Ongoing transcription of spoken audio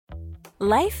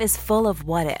Life is full of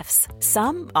what-ifs.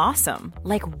 Some awesome,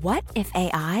 like what if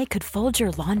AI could fold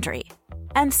your laundry?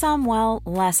 And some, well,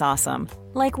 less awesome,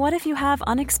 like what if you have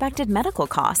unexpected medical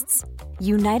costs?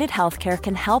 United Healthcare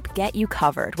can help get you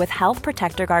covered with Health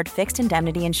Protector Guard fixed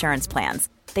indemnity insurance plans.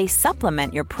 They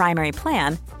supplement your primary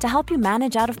plan to help you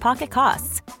manage out-of-pocket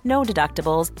costs. No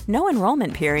deductibles, no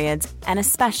enrollment periods, and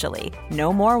especially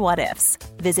no more what-ifs.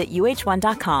 Visit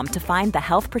uh1.com to find the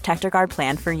Health Protector Guard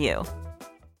plan for you.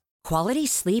 Quality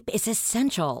sleep is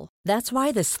essential. That's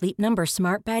why the Sleep Number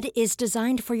Smart Bed is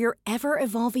designed for your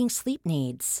ever-evolving sleep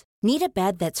needs. Need a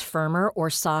bed that's firmer or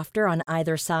softer on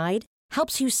either side?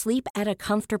 Helps you sleep at a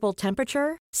comfortable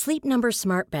temperature? Sleep Number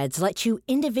Smart Beds let you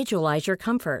individualize your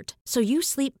comfort so you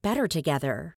sleep better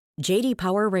together. J.D.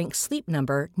 Power ranks Sleep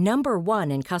Number number 1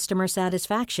 in customer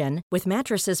satisfaction with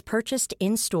mattresses purchased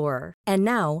in-store. And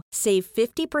now, save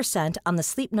 50% on the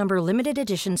Sleep Number Limited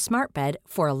Edition Smart Bed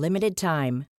for a limited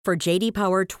time. For J.D.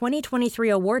 Power 2023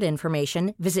 award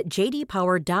information, visit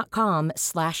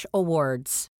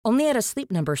jdpower.com/awards. Only at a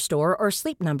Sleep Number store or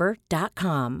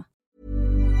sleepnumber.com.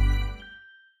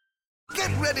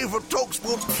 Get ready for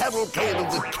TalkSport's cavalcade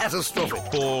of the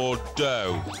catastrophic.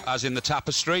 Bordeaux, as in the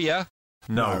tapestry, yeah?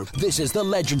 No. This is the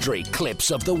legendary Clips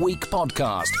of the Week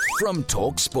podcast from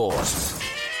TalkSport.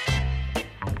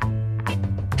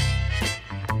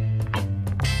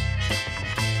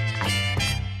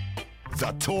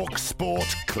 The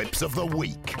TalkSport Clips of the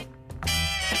Week.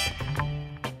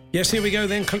 Yes, here we go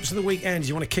then. Clips of the Week. Andy,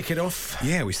 you want to kick it off?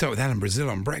 Yeah, we start with Alan Brazil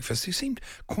on breakfast, who seemed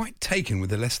quite taken with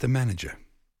the Leicester manager.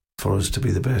 For us to be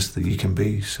the best that you can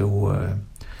be. So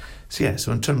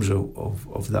in terms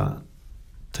of that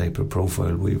type of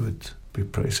profile, we would be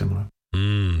pretty similar.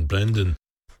 Brendan.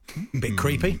 Bit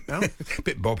creepy. Oh.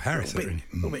 Bit Bob Harris. A little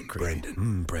bit creepy.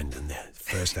 Brendan, yeah.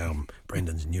 First album,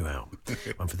 Brendan's new album.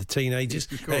 One for the teenagers.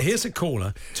 Here's a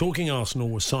caller talking Arsenal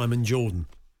with Simon Jordan.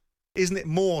 Isn't it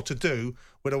more to do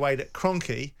with the way that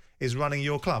Kroenke is running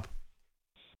your club?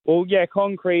 Well, yeah,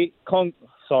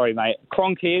 Sorry, mate.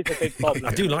 Kroenke is a big problem.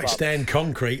 I do like Stan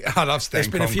Concrete. I love Stan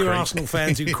Concrete. There's been a few Arsenal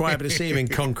fans who'd quite happy to see him in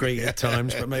concrete at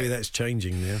times, but maybe that's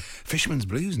changing now. Fisherman's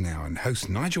Blues now, and host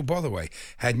Nigel Botherway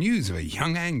had news of a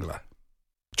young angler.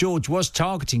 George was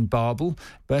targeting Barbel,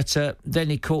 but then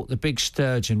he caught the big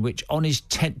sturgeon, which on his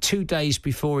 2 days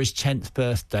before his 10th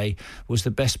birthday was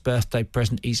the best birthday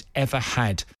present he's ever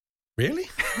had. Really?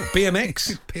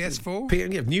 BMX?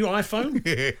 PS4? New iPhone?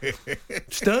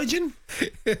 Sturgeon?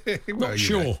 Not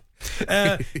sure.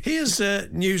 Here's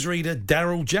newsreader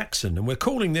Daryl Jackson, and we're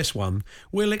calling this one,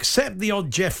 "We'll accept the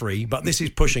odd Jeffrey, but this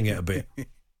is pushing it a bit."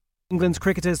 England's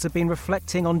cricketers have been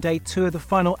reflecting on day 2 of the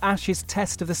final Ashes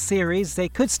test of the series. They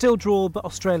could still draw, but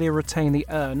Australia retain the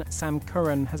urn. Sam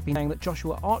Curran has been saying that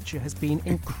Joshua Archer has been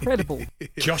incredible.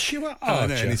 Joshua Archer? Oh,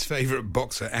 no, and his favourite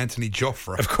boxer, Anthony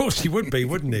Joffre. Of course he would be,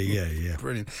 wouldn't he? Yeah.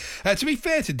 Brilliant. To be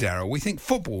fair to Daryl, we think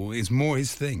football is more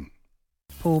his thing.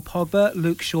 Paul Pogba,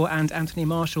 Luke Shaw and Anthony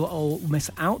Marshall all miss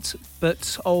out,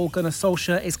 but Ole Gunnar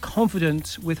Solskjaer is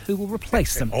confident with who will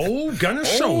replace them. Ole Gunnar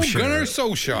Solskjaer. Ole Gunnar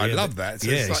Solskjaer, I love that.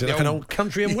 So it's like an old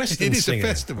country and western It is singer. a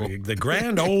festival. The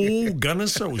grand Ole Gunnar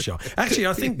Solskjaer. Actually,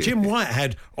 I think Jim White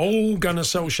had Ole Gunnar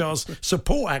Solskjaer's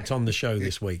support act on the show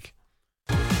this week.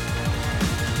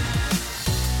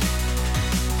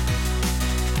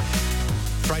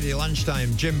 Friday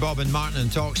lunchtime, Jim, Bob and Martin and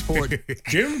TalkSport.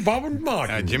 Jim, Bob and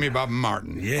Martin. Jimmy, Bob and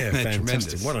Martin. Yeah, fantastic.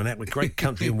 Tremendous. What a great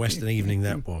country and western evening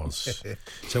that was.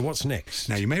 So what's next?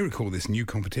 Now, you may recall this new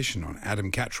competition on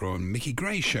Adam Cattrall and Mickey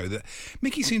Gray's show that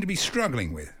Mickey seemed to be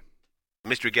struggling with.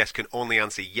 Mystery guest can only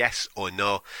answer yes or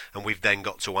no, and we've then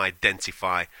got to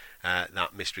identify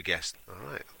that mystery guest. All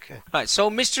right, okay. Right, so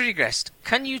mystery guest,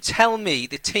 can you tell me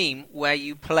the team where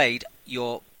you played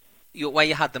where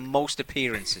you had the most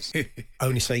appearances?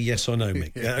 Only say yes or no,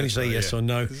 Mick. Only say yes or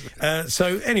no.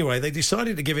 So anyway, they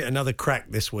decided to give it another crack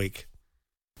this week.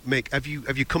 Mick, have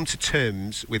you come to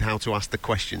terms with how to ask the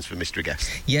questions for mystery guests?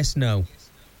 Yes, no.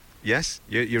 Yes?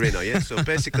 You're in, are you? So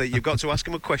basically, you've got to ask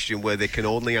them a question where they can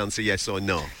only answer yes or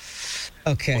no.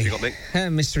 Okay. What have you got,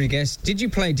 Mick? Mystery guest, did you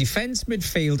play defence,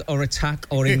 midfield or attack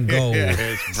or in goal?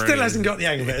 Still hasn't got the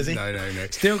hang of it, has he? No.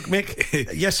 Still,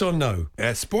 Mick, yes or no?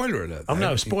 Spoiler alert. Oh,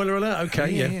 no, spoiler alert?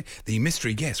 Okay, yeah. The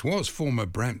mystery guest was former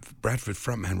Bradford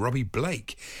frontman Robbie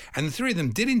Blake, and the three of them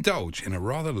did indulge in a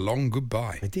rather long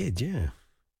goodbye. They did, yeah.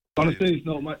 Honestly, it's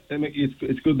not, Mickey.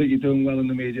 It's good that you're doing well in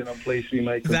the media, and I'm pleased for you,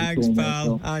 mate. Thanks,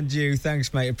 pal. And you.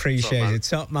 Thanks, mate. Appreciate it.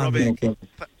 Top man. Robbie,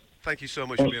 thank you so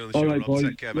much for being on the show, right, Rob. boys.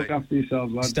 Take care, mate. Look after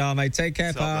yourselves, lad. Star, mate. Take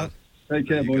care, pal. Take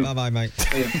care, boys. Bye-bye, mate.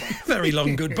 Very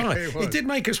long goodbye. It did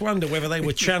make us wonder whether they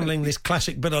were channeling this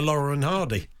classic bit of Laura and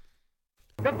Hardy.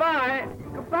 Goodbye.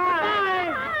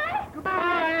 Goodbye. Goodbye.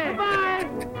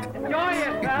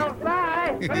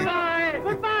 Goodbye.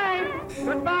 Goodbye.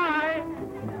 Goodbye.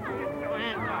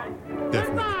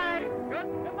 Definitely.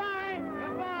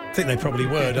 I think they probably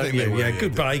were, don't you? Yeah,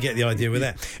 goodbye. Get the idea with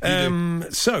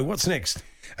that. So, what's next?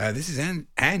 This is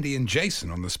Andy and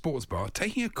Jason on the Sports Bar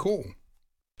taking a call.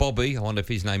 Bobby, I wonder if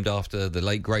he's named after the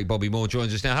late, great Bobby Moore,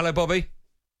 joins us now. Hello, Bobby.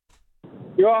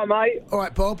 You all right, mate? All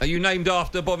right, Bob. Are you named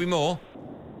after Bobby Moore?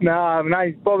 No, my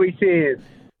name's Bobby Sears.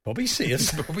 Bobby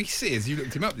Sears? Bobby Sears, you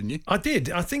looked him up, didn't you? I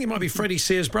did. I think it might be Freddie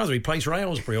Sears' brother. He plays for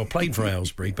Aylesbury, or played for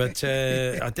Aylesbury, but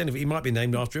I don't know if he might be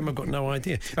named after him. I've got no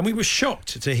idea. And we were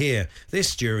shocked to hear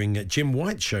this during Jim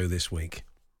White's show this week.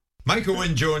 Michael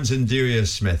Wynne-Jones and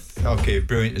Darius Smith. Okay,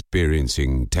 brilliant.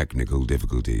 Experiencing technical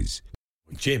difficulties.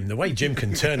 Jim, the way Jim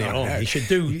can turn it on, he should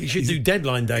do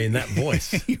Deadline Day in that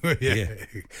voice. Yeah.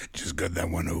 Just got that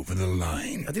one over the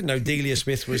line. I didn't know Delia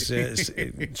Smith was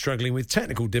struggling with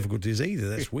technical difficulties either.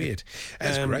 That's weird.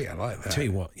 That's great. I like that. I'll tell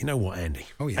you what. You know what, Andy?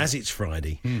 Oh, yeah. As it's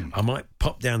Friday, I might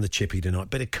pop down the chippy tonight.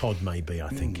 Bit of cod, maybe, I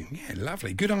think. Yeah,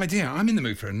 lovely. Good idea. I'm in the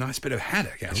mood for a nice bit of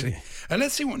haddock, actually.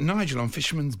 Let's see what Nigel on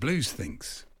Fisherman's Blues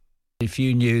thinks. If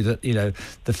you knew that,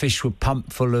 the fish were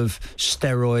pumped full of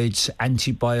steroids,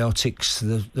 antibiotics,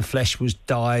 the flesh was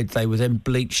dyed, they were then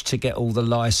bleached to get all the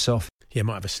lice off. Yeah,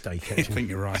 might have a steak, actually. I think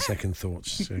you're right. Second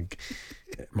thoughts.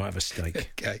 Might have a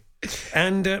steak. Okay.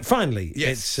 And finally,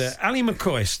 Yes. it's Ali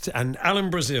McCoist and Alan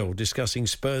Brazil discussing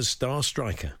Spurs star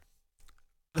striker.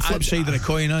 The flip side of the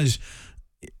coin is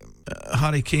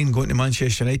Harry Kane going to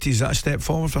Manchester United. Is that a step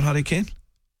forward for Harry Kane?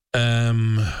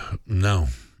 No.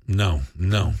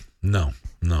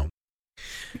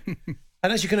 And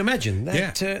as you can imagine,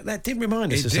 that did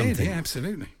remind us of something. Yeah,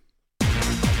 absolutely.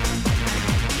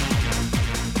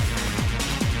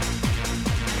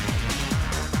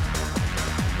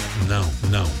 No.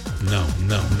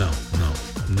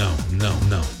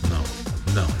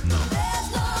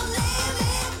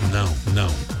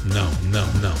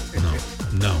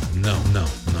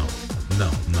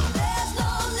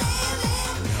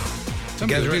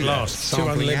 Together at last, Two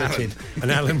Unlimited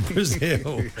and Alan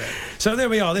Brazil. So there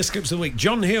we are, this Clips of the Week.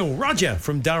 John Hill, Roger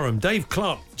from Durham, Dave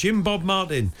Clark, Jim Bob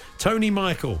Martin, Tony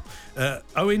Michael,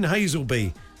 Owen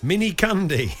Hazelby, Minnie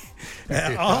Cundy,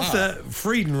 Arthur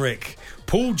Friedenrich,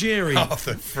 Paul Jerry,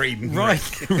 Arthur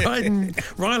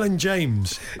Friedenrich, Ryland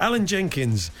James, Alan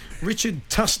Jenkins, Richard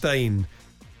Tustain,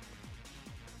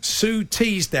 Sue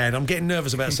T's dad. I'm getting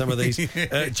nervous about some of these.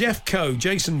 Jeff Coe,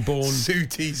 Jason Bourne.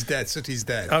 Sooty's dad.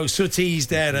 Oh, Sooty's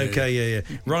dad. Okay, yeah.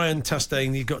 Ryan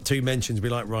Tustain. You've got two mentions. We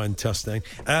like Ryan Tustain.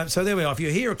 So there we are. If you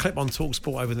hear a clip on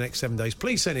TalkSport over the next 7 days,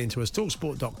 please send it in to us.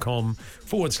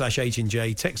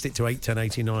 TalkSport.com/H&J. Text it to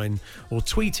 81089 or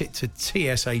tweet it to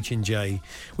TSH&J.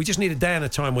 We just need a day and a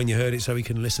time when you heard it so we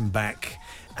can listen back.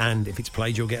 And if it's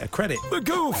played, you'll get a credit. The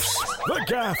goofs, the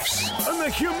gaffs, and the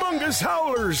humongous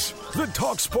howlers. The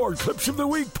TalkSport Clips of the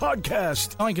Week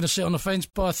podcast. I ain't going to sit on the fence,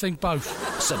 but I think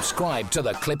both. Subscribe to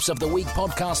the Clips of the Week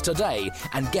podcast today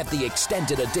and get the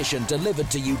extended edition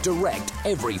delivered to you direct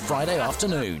every Friday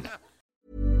afternoon.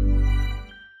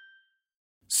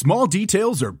 Small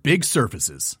details are big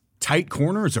surfaces. Tight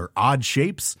corners are odd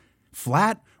shapes.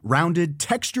 Flat, rounded,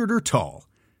 textured, or tall.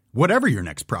 Whatever your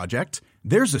next project,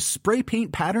 there's a spray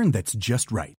paint pattern that's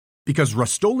just right. Because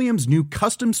Rust-Oleum's new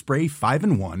Custom Spray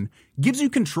 5-in-1 gives you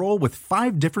control with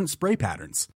 5 different spray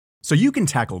patterns. So you can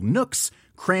tackle nooks,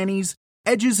 crannies,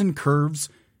 edges, and curves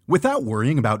without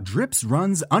worrying about drips,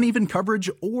 runs, uneven coverage,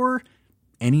 or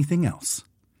anything else.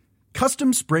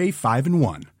 Custom Spray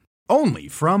 5-in-1. Only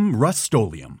from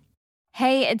Rust-Oleum.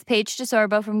 Hey, it's Paige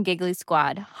DeSorbo from Giggly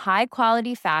Squad. High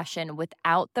quality fashion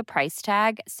without the price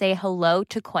tag. Say hello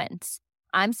to Quince.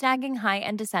 I'm snagging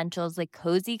high-end essentials like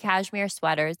cozy cashmere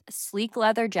sweaters, sleek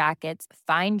leather jackets,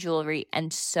 fine jewelry,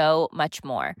 and so much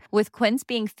more. With Quince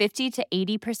being 50 to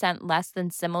 80% less than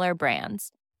similar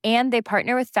brands. And they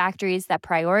partner with factories that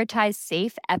prioritize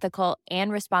safe, ethical,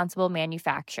 and responsible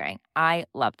manufacturing. I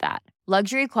love that.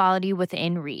 Luxury quality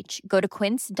within reach. Go to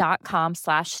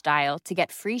quince.com/style to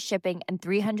get free shipping and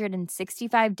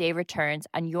 365-day returns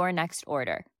on your next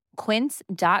order.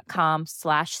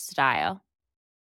 Quince.com/style.